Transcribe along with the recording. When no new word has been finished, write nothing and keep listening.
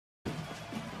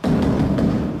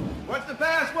the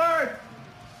password?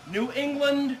 New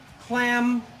England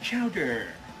clam chowder.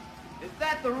 Is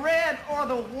that the red or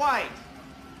the white?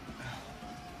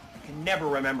 I can never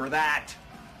remember that.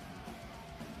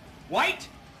 White?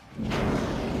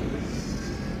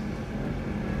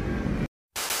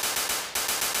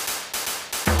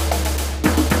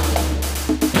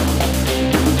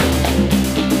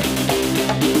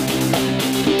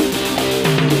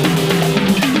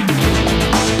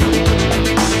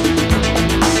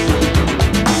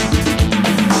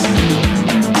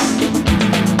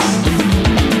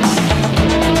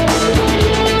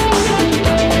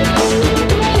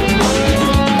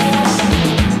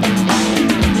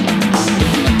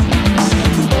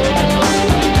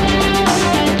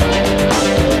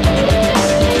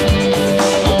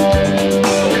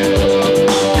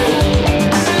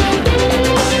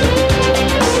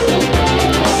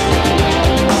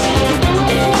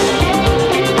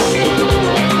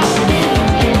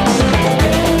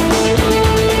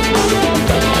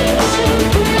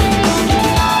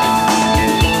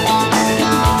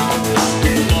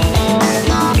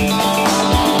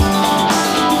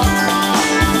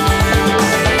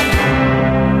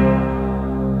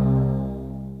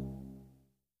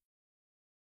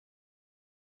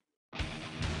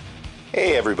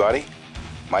 Hey everybody,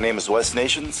 my name is Wes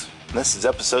Nations, and this is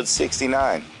episode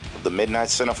 69 of the Midnight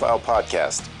Cinephile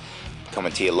Podcast,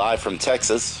 coming to you live from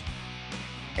Texas,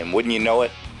 and wouldn't you know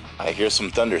it, I hear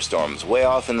some thunderstorms way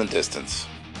off in the distance.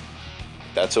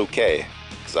 That's okay,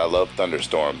 because I love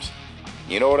thunderstorms.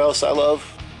 You know what else I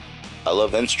love? I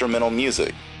love instrumental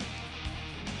music.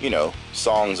 You know,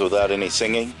 songs without any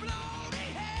singing.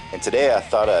 And today I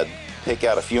thought I'd pick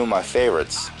out a few of my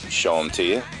favorites and show them to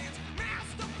you.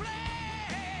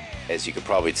 As you could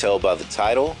probably tell by the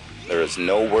title, there is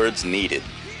no words needed.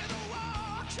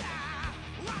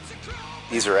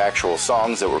 These are actual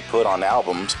songs that were put on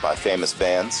albums by famous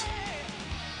bands,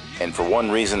 and for one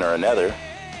reason or another,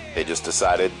 they just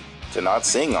decided to not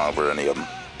sing over any of them.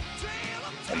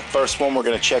 And the first one we're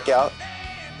going to check out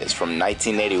is from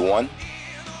 1981.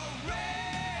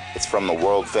 It's from the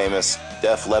world famous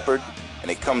Def Leppard,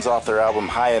 and it comes off their album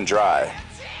High and Dry.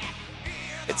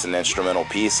 It's an instrumental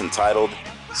piece entitled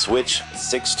Switch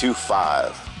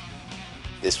 625.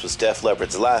 This was Def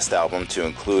Leppard's last album to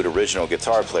include original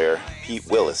guitar player Pete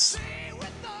Willis.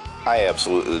 I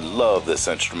absolutely love this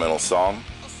instrumental song,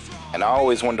 and I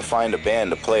always wanted to find a band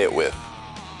to play it with,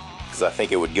 because I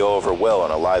think it would go over well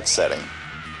in a live setting.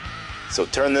 So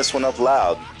turn this one up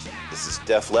loud. This is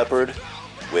Def Leppard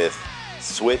with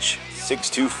Switch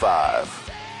 625.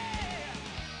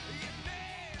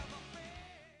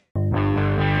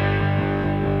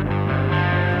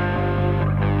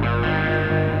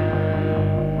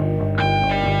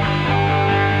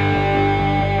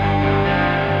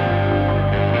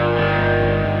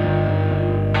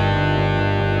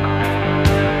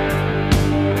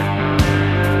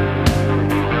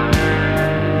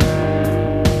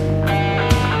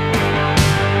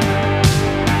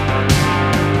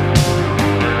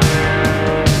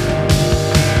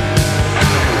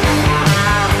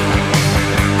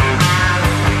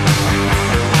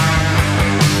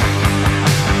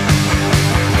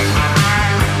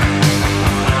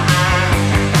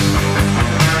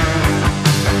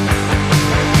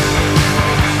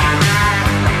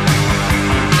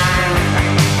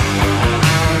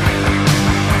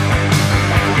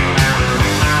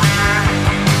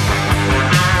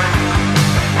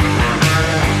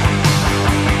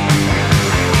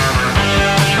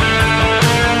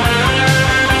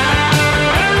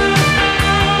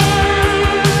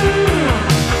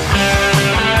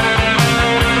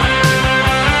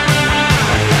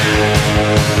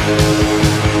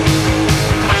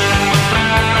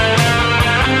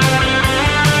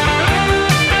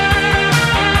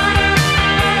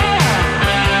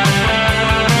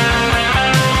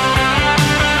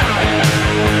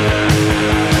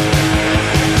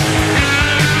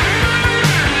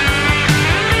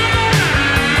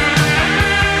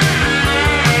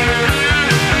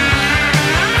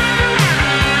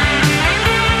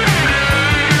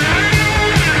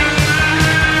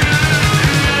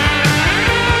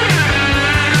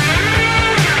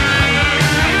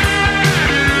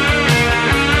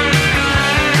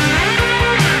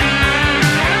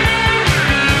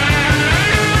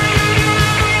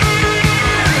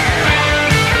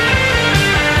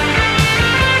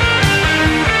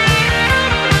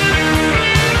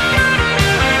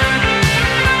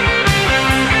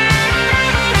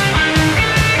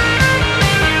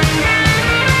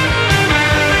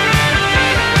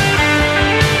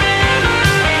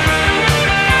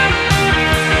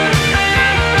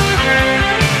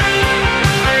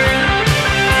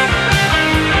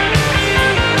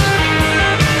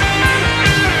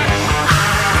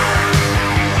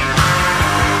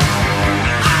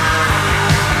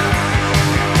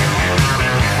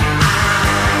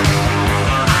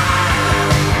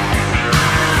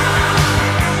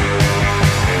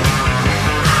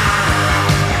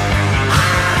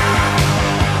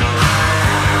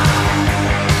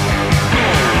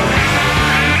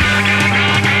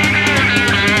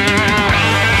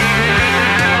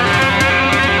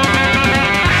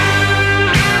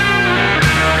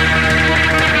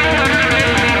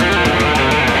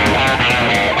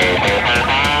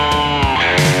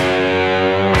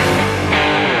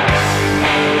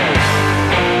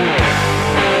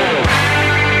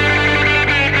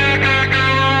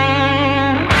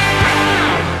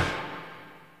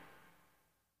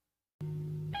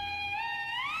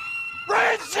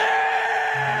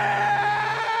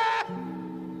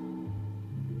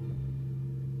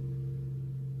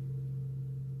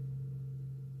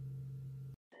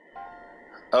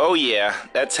 Oh yeah,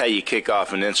 that's how you kick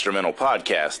off an instrumental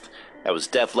podcast. That was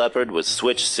Def Leppard with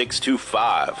Switch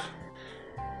 625.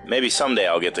 Maybe someday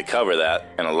I'll get to cover that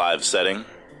in a live setting.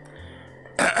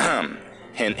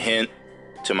 Hint, hint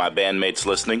to my bandmates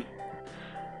listening.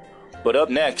 But up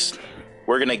next,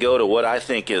 we're gonna go to what I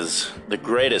think is the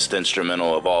greatest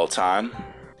instrumental of all time.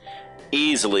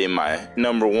 Easily my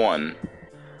number one.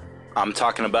 I'm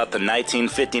talking about the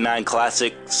 1959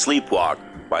 classic Sleepwalk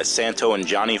by Santo and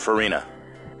Johnny Farina.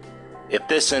 If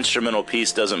this instrumental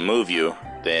piece doesn't move you,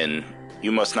 then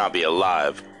you must not be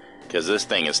alive, because this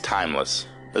thing is timeless.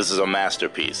 This is a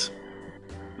masterpiece.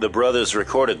 The brothers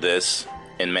recorded this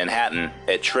in Manhattan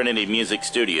at Trinity Music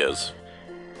Studios.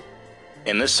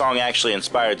 And this song actually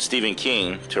inspired Stephen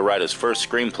King to write his first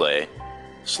screenplay,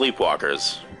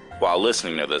 Sleepwalkers, while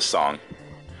listening to this song.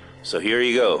 So here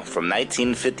you go, from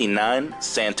 1959,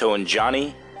 Santo and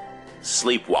Johnny,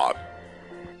 Sleepwalk.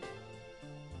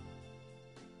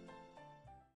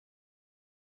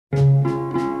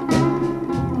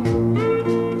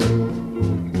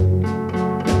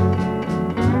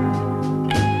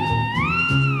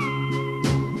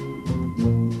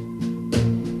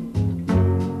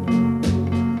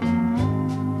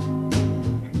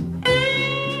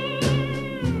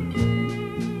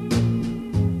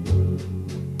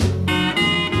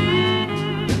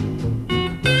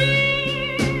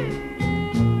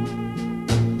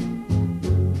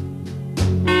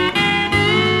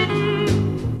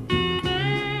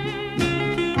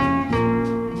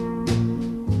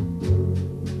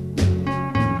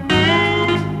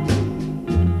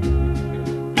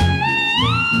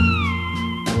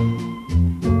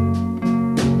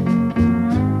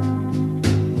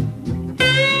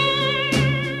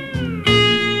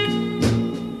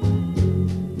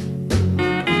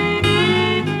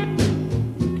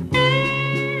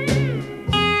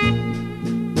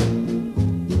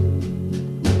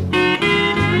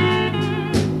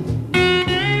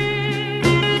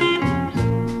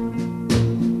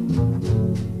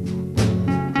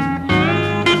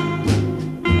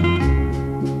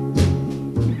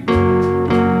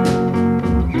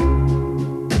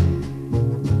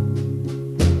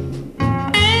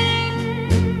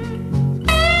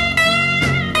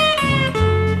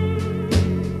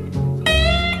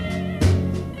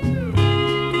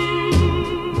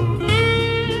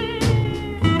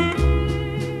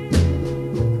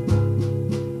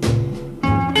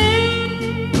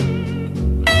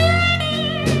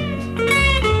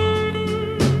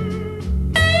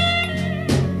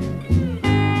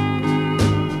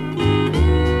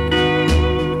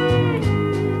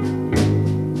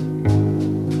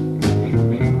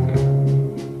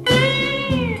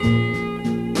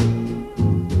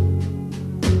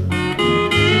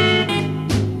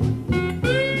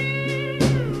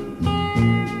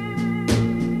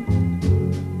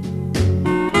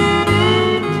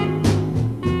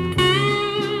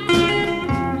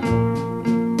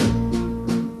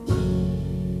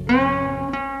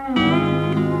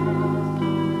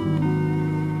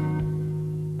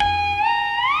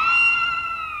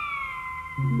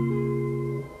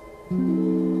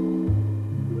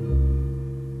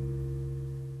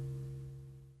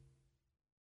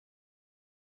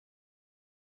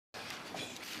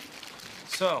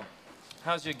 So,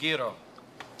 how's your gyro?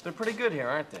 They're pretty good here,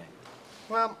 aren't they?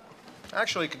 Well,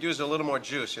 actually, could use a little more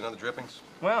juice, you know, the drippings.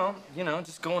 Well, you know,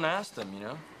 just go and ask them, you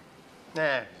know?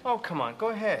 Nah. Oh, come on, go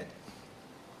ahead.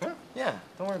 Huh? Yeah,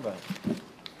 don't worry about it.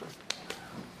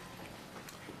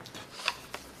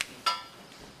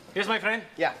 Yes, my friend.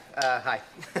 Yeah, hi.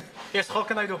 Yes, how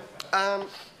can I do? I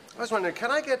was wondering, can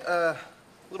I get a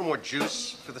little more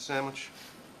juice for the sandwich?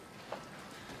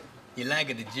 You like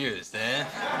the juice, eh?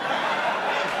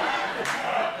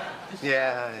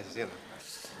 Yeah, you know.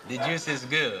 The juice is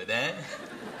good, eh?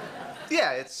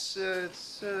 Yeah, it's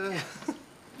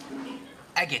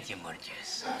I get you more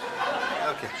juice.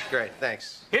 Okay, great,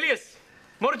 thanks. Elias,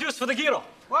 more juice for the gyro.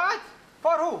 What?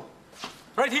 For who?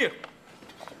 Right here.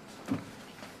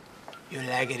 You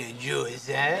like the juice,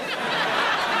 eh?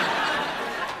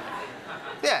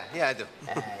 Yeah, I do.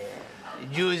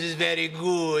 Juice is very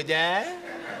good, eh?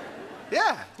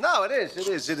 Yeah, no, it is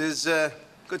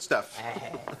good stuff.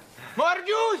 More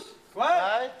juice!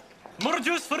 What? More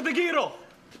juice for the gyro.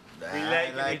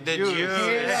 I like the juice.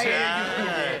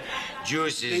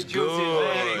 Juice is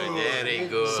good. Very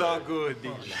good. So good.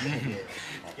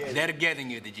 They're getting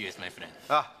you the juice, my friend.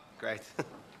 Ah, great.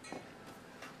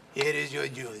 Here is your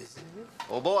juice.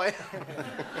 Oh, boy.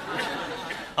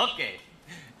 Okay,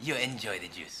 you enjoy the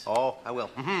juice. Oh, I will.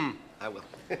 I will.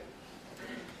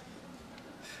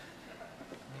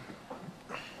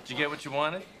 Did you get what you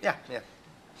wanted? Yeah.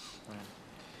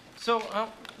 So,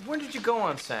 where did you go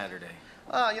on Saturday?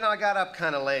 You know, I got up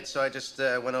kind of late, so I just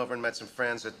went over and met some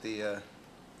friends at the,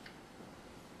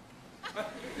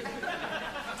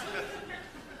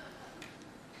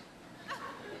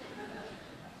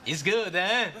 It's good,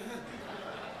 huh?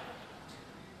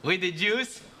 With the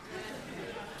juice?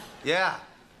 Yeah.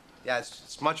 Yeah,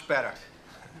 it's much better.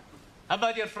 How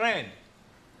about your friend?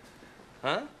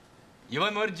 Huh? You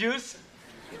want more juice?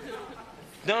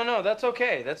 No, that's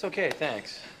okay. That's okay,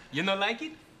 thanks. You don't like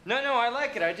it? No, I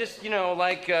like it. I just,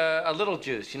 like a little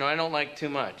juice. I don't like too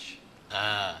much.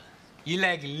 You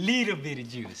like a little bit of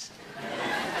juice.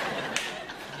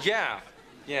 Yeah.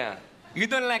 You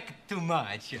don't like too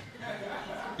much.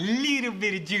 Little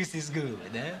bit of juice is good,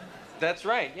 huh? That's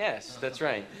right, yes, that's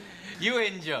right. You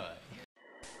enjoy.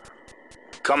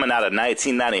 Coming out of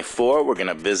 1994, we're going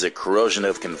to visit Corrosion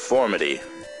of Conformity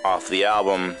off the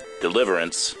album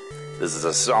Deliverance. This is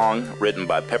a song written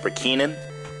by Pepper Keenan,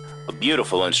 a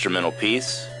beautiful instrumental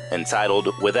piece entitled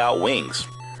Without Wings.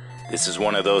 This is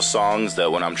one of those songs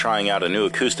that when I'm trying out a new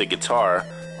acoustic guitar,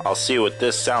 I'll see what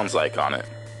this sounds like on it.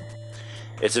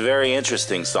 It's a very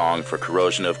interesting song for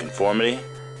Corrosion of Conformity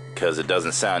because it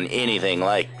doesn't sound anything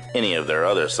like any of their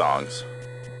other songs.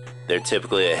 They're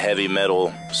typically a heavy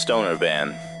metal stoner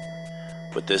band,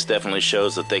 but this definitely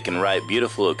shows that they can write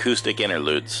beautiful acoustic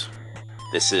interludes.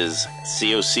 This is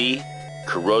COC,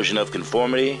 Corrosion of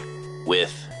Conformity,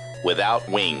 with Without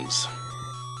Wings.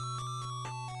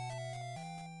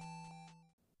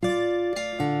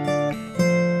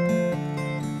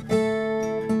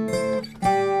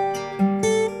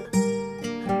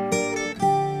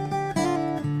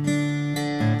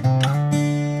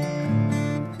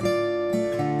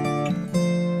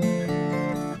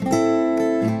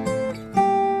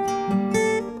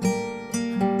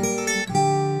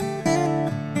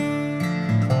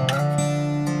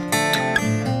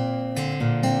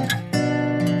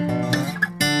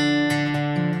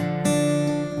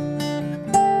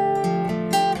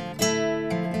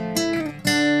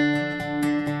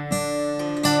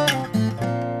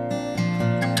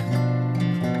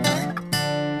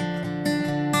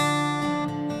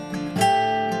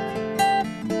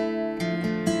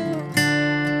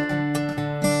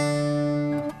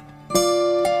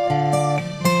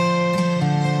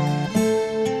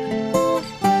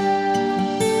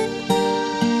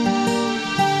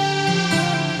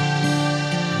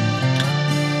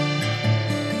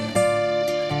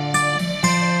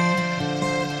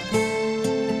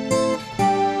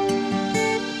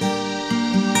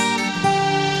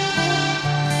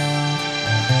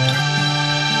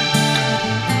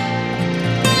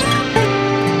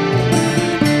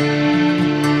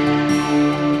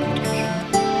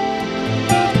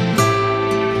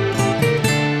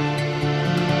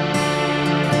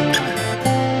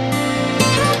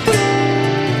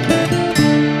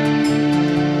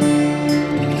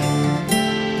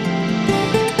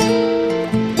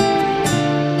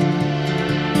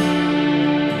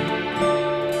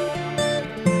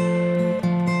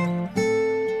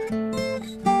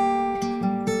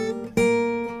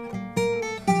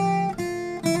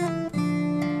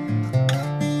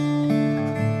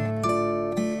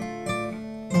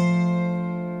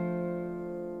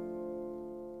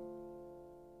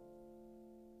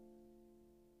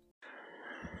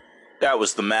 That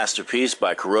was the masterpiece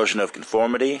by Corrosion of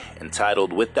Conformity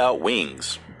entitled Without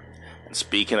Wings. And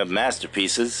speaking of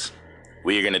masterpieces,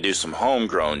 we are going to do some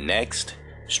homegrown next,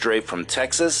 straight from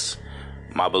Texas,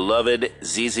 my beloved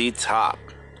ZZ Top.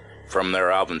 From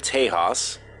their album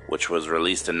Tejas, which was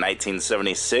released in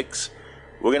 1976,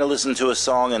 we're going to listen to a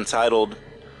song entitled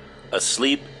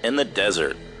Asleep in the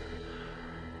Desert.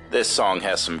 This song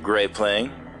has some great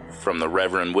playing from the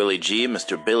Reverend Willie G,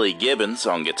 Mr. Billy Gibbons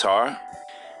on guitar,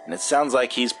 and it sounds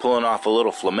like he's pulling off a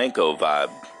little flamenco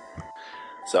vibe.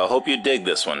 So I hope you dig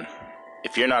this one.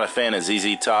 If you're not a fan of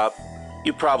ZZ Top,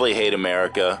 you probably hate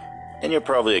America, and you're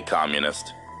probably a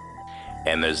communist.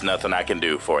 And there's nothing I can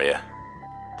do for you.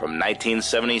 From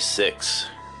 1976,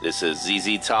 this is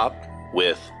ZZ Top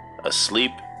with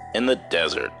Asleep in the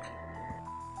Desert.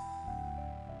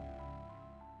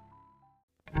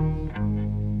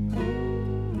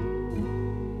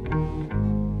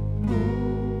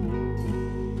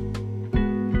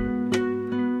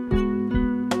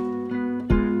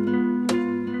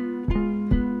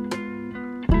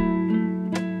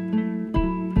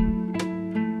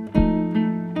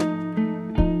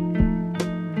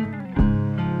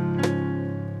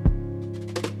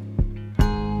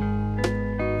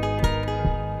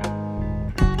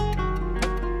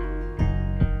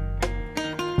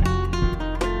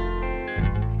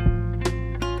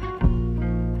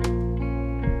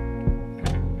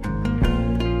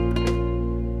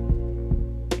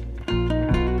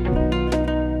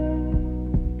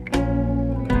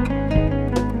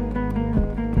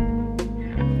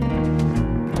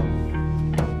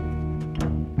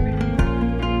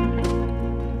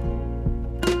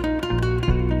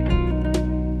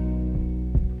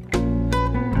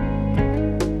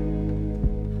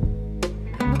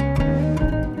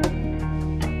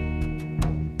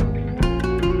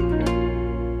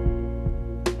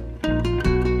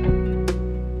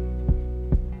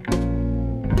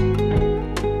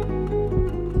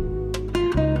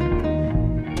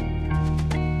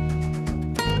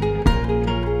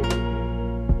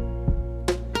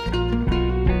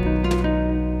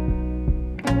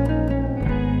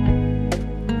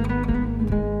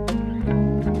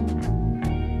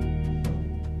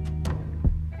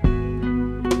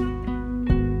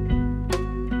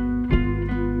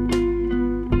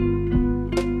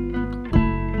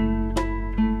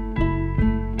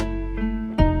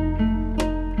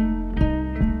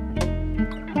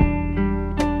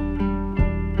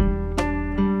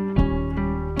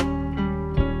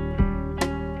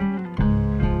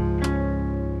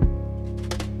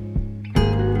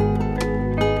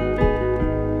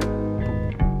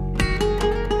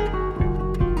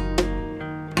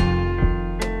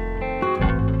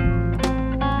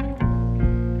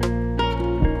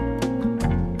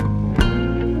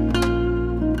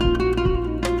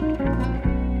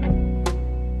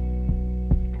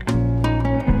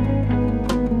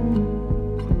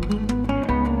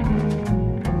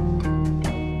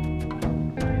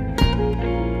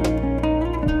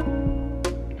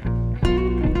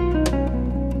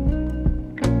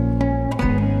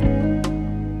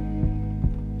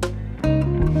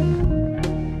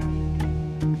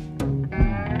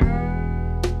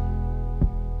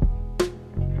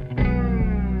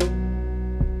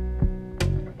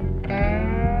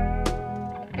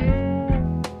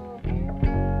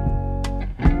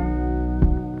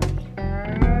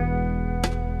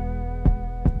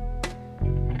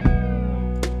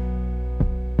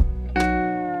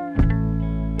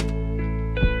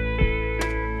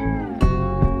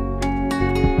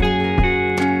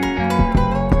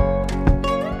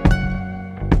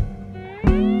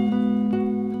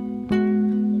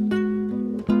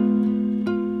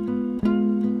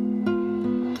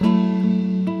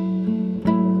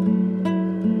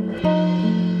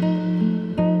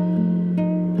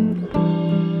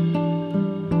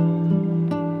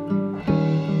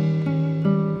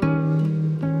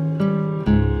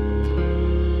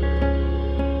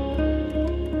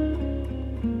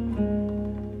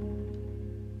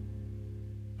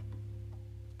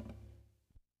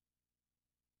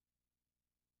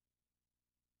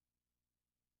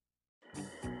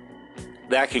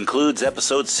 that concludes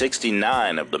episode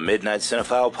 69 of the Midnight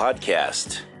Cinephile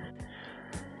podcast.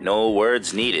 No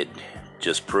words needed,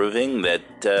 just proving that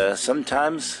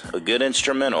sometimes a good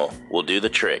instrumental will do the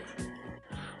trick.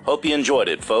 Hope you enjoyed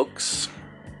it, folks.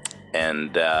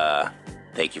 And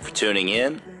thank you for tuning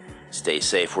in. Stay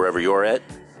safe wherever you're at.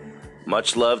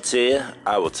 Much love to you.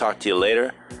 I will talk to you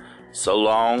later. So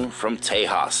long from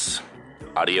Tejas.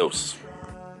 Adios.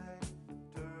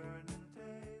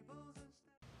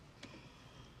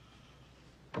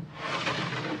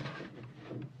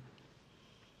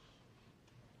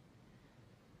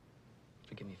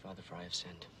 Forgive me, Father, for I have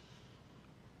sinned.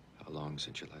 How long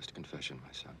since your last confession,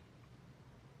 my son?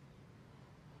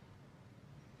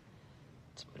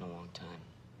 It's been a long time.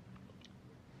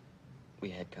 We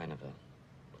had kind of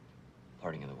a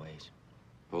parting of the ways.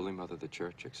 Holy Mother, the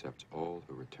Church accepts all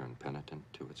who return penitent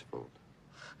to its fold.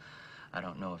 I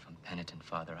don't know if I'm penitent,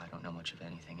 Father. I don't know much of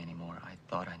anything anymore. I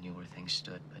thought I knew where things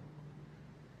stood, but...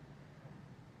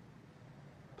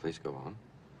 Please go on.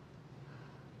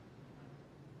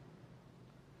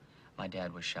 My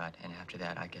dad was shot, and after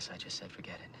that, I guess I just said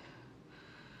forget it.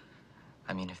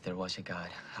 I mean, if there was a God,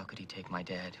 how could he take my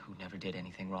dad, who never did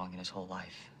anything wrong in his whole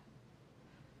life?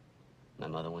 My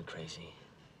mother went crazy.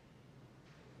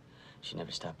 She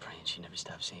never stopped praying. She never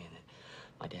stopped saying that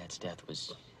my dad's death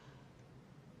was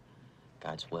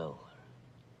God's will.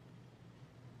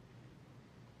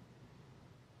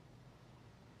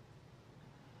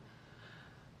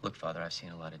 Look, Father, I've seen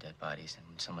a lot of dead bodies, and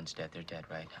when someone's dead, they're dead,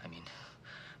 right? I mean,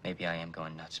 maybe I am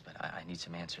going nuts, but I need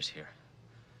some answers here.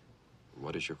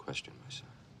 What is your question, my son?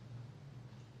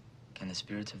 Can the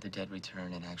spirits of the dead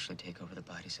return and actually take over the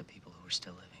bodies of people who are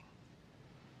still living?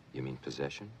 You mean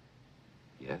possession?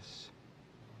 Yes.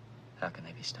 How can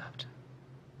they be stopped?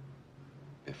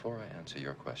 Before I answer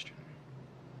your question,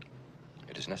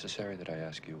 it is necessary that I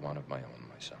ask you one of my own,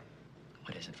 my son.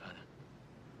 What is it, Father?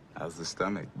 How's the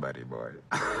stomach, buddy boy?